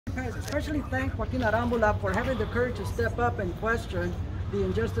Especially thank Joaquin Arambula for having the courage to step up and question the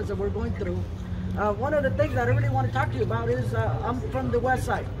injustice that we're going through. One of the things that I really want to talk to you about is I'm from the West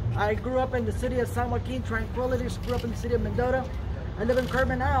Side. I grew up in the city of San Joaquin, Tranquility, grew up in the city of Mendota. I live in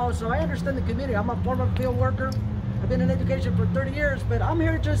Kerman now, so I understand the community. I'm a former field worker. I've been in education for 30 years, but I'm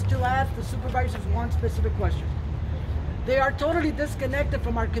here just to ask the supervisors one specific question. They are totally disconnected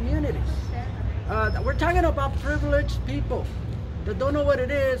from our communities. We're talking about privileged people that don't know what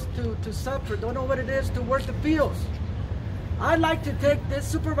it is to suffer, don't know what it is to work the fields. I'd like to take these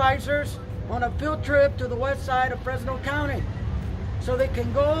supervisors on a field trip to the west side of Fresno County so they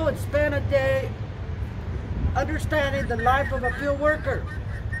can go and spend a day understanding the life of a field worker,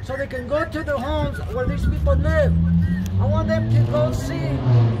 so they can go to the homes where these people live. I want them to go see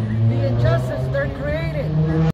the injustice they're creating.